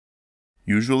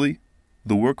Usually,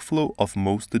 the workflow of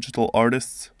most digital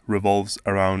artists revolves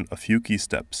around a few key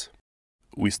steps.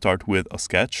 We start with a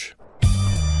sketch.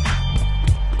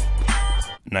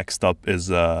 Next up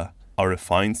is a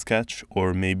refined sketch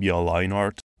or maybe a line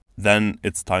art. Then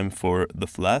it's time for the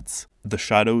flats, the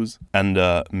shadows, and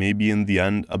maybe in the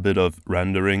end a bit of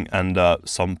rendering and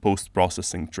some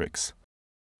post-processing tricks.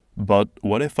 But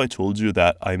what if I told you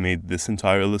that I made this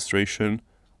entire illustration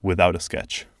without a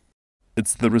sketch?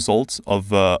 It's the result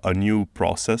of a new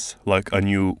process, like a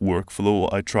new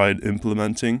workflow I tried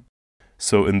implementing.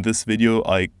 So in this video,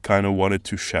 I kind of wanted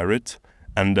to share it.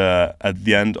 And at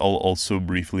the end, I'll also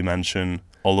briefly mention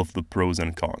all of the pros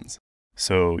and cons.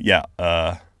 So yeah,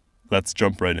 let's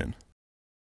jump right in.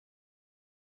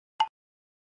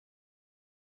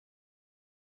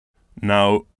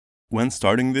 Now, when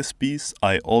starting this piece,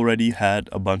 I already had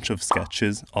a bunch of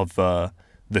sketches of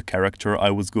the character I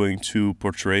was going to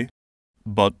portray.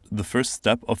 But the first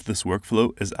step of this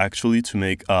workflow is actually to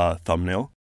make a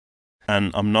thumbnail.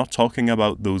 And I'm not talking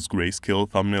about those grayscale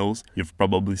thumbnails you've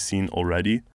probably seen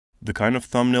already. The kind of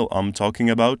thumbnail I'm talking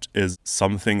about is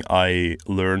something I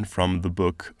learned from the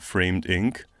book Framed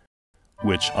Ink,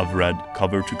 which I've read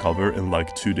cover to cover in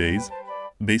like 2 days.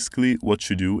 Basically, what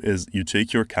you do is you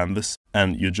take your canvas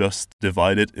and you just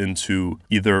divide it into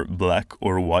either black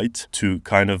or white to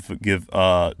kind of give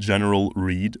a general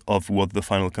read of what the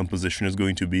final composition is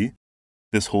going to be.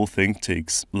 This whole thing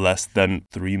takes less than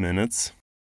 3 minutes.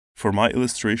 For my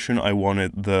illustration, I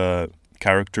wanted the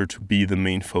character to be the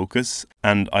main focus,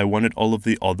 and I wanted all of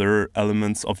the other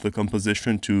elements of the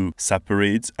composition to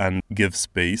separate and give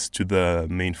space to the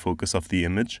main focus of the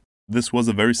image. This was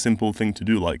a very simple thing to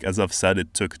do. Like, as I've said,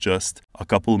 it took just a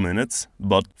couple minutes,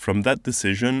 but from that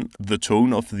decision, the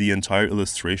tone of the entire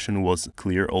illustration was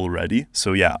clear already.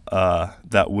 So yeah,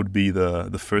 that would be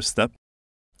the first step.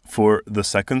 For the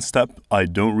second step, I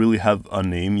don't really have a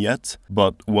name yet,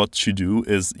 but what you do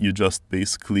is you just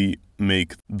basically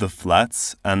make the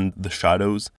flats and the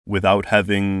shadows without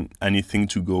having anything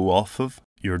to go off of.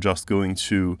 You're just going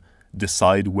to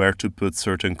decide where to put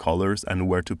certain colors and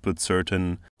where to put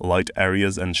certain light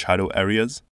areas and shadow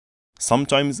areas.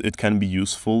 Sometimes it can be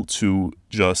useful to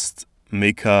just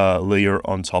make a layer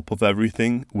on top of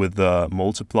everything with the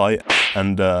multiply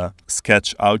and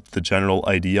sketch out the general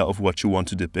idea of what you want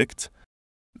to depict.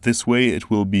 This way it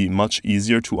will be much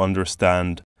easier to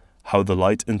understand how the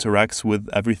light interacts with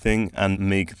everything and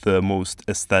make the most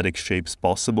aesthetic shapes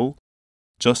possible,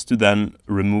 just to then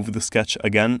remove the sketch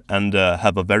again and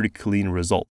have a very clean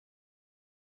result.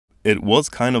 It was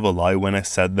kind of a lie when I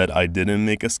said that I didn't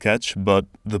make a sketch, but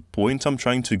the point I'm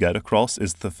trying to get across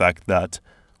is the fact that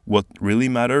what really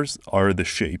matters are the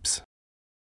shapes.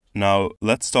 Now,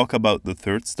 let's talk about the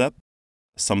third step,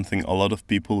 something a lot of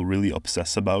people really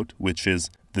obsess about, which is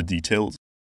the details.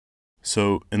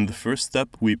 So in the first step,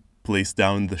 we place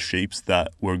down the shapes that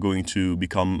were going to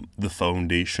become the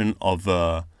foundation of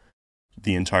the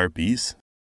entire piece,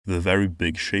 the very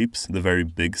big shapes, the very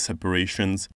big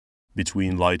separations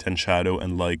between light and shadow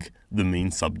and like the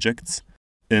main subjects.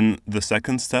 In the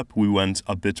second step, we went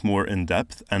a bit more in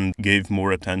depth and gave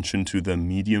more attention to the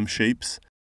medium shapes.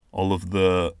 All of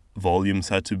the volumes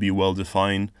had to be well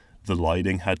defined, the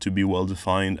lighting had to be well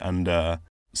defined, and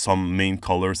some main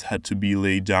colors had to be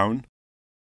laid down.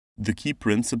 The key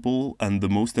principle and the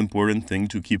most important thing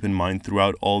to keep in mind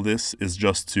throughout all this is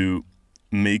just to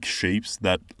make shapes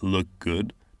that look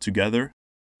good together,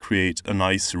 create a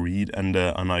nice read and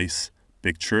a nice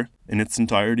picture in its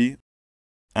entirety.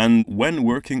 And when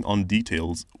working on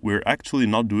details, we're actually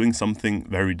not doing something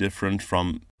very different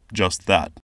from just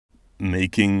that,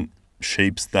 making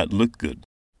shapes that look good.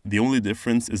 The only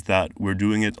difference is that we're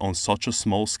doing it on such a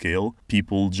small scale,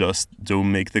 people just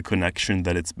don't make the connection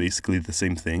that it's basically the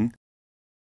same thing.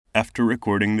 After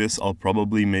recording this, I'll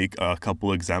probably make a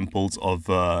couple examples of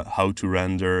how to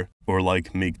render or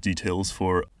like make details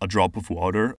for a drop of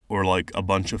water or like a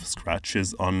bunch of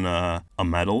scratches on a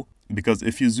metal. Because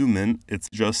if you zoom in, it's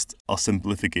just a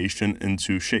simplification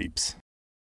into shapes,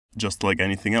 just like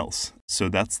anything else. So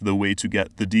that's the way to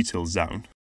get the details down.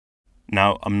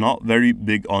 Now, I'm not very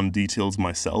big on details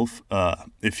myself.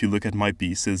 If you look at my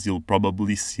pieces, you'll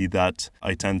probably see that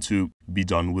I tend to be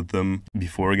done with them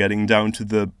before getting down to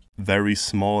the very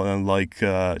small and like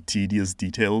tedious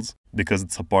details, because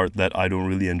it's a part that I don't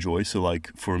really enjoy. So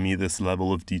like for me, this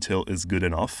level of detail is good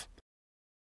enough.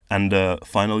 And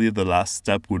finally, the last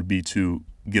step would be to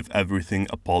give everything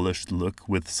a polished look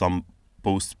with some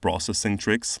post-processing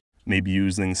tricks, maybe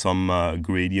using some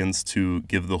gradients to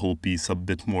give the whole piece a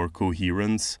bit more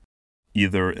coherence,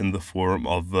 either in the form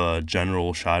of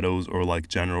general shadows or like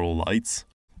general lights.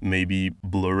 maybe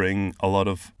blurring a lot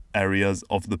of areas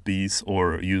of the piece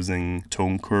or using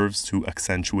tone curves to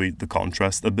accentuate the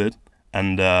contrast a bit.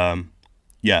 And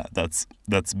yeah, that's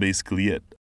basically it.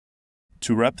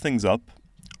 To wrap things up,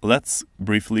 let's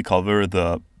briefly cover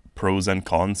the pros and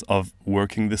cons of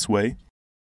working this way.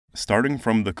 Starting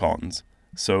from the cons.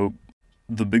 So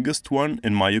the biggest one,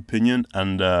 in my opinion,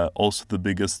 and also the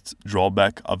biggest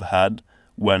drawback I've had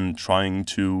when trying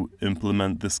to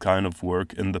implement this kind of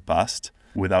work in the past,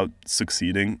 without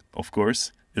succeeding, of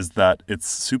course, is that it's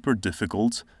super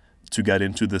difficult to get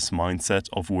into this mindset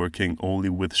of working only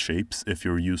with shapes if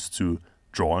you're used to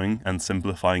drawing and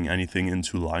simplifying anything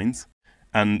into lines.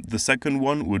 And the second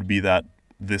one would be that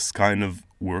this kind of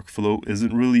workflow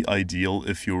isn't really ideal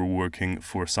if you're working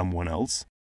for someone else.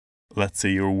 Let's say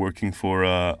you're working for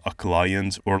a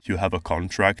client or you have a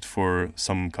contract for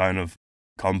some kind of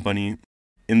company.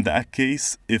 In that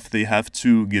case, if they have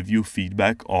to give you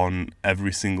feedback on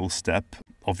every single step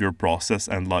of your process,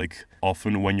 and like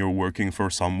often when you're working for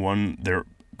someone, they're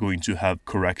going to have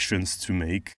corrections to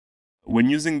make. When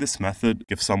using this method,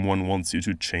 if someone wants you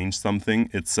to change something,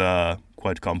 it's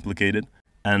quite complicated.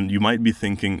 And you might be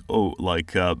thinking, oh,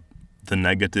 like the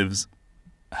negatives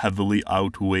heavily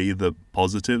outweigh the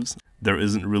positives. There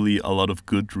isn't really a lot of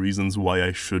good reasons why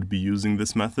I should be using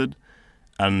this method.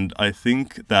 And I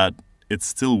think that it's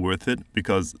still worth it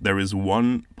because there is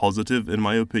one positive, in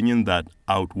my opinion, that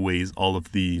outweighs all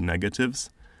of the negatives,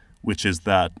 which is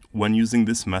that when using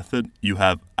this method, you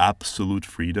have absolute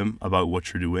freedom about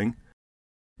what you're doing.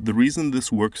 The reason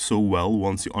this works so well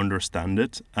once you understand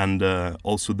it, and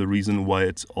also the reason why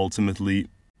it ultimately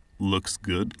looks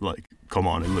good, like, come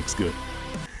on, it looks good,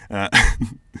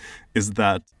 is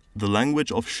that the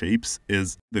language of shapes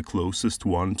is the closest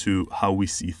one to how we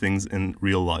see things in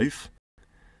real life.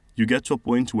 You get to a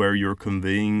point where you're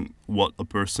conveying what a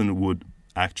person would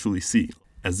actually see,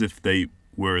 as if they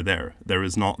were there. There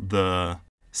is not the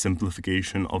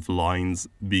simplification of lines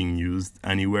being used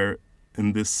anywhere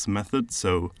in this method,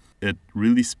 so it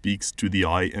really speaks to the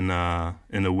eye in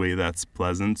a way that's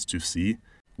pleasant to see,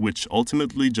 which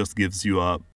ultimately just gives you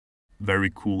a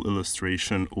very cool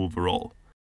illustration overall.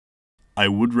 I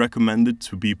would recommend it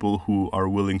to people who are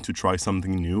willing to try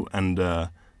something new and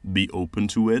be open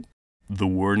to it. The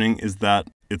warning is that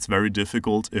it's very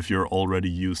difficult if you're already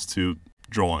used to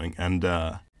drawing and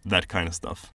that kind of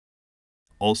stuff.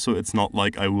 Also, it's not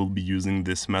like I will be using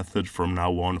this method from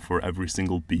now on for every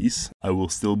single piece. I will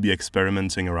still be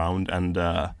experimenting around and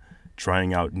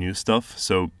trying out new stuff.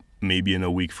 So maybe in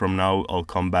a week from now, I'll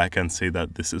come back and say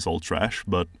that this is all trash.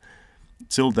 But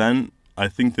till then, I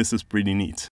think this is pretty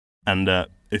neat. And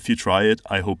if you try it,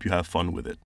 I hope you have fun with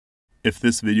it. If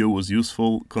this video was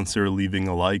useful, consider leaving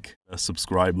a like,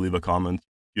 subscribe, leave a comment.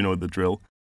 You know the drill.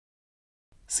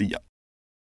 See ya.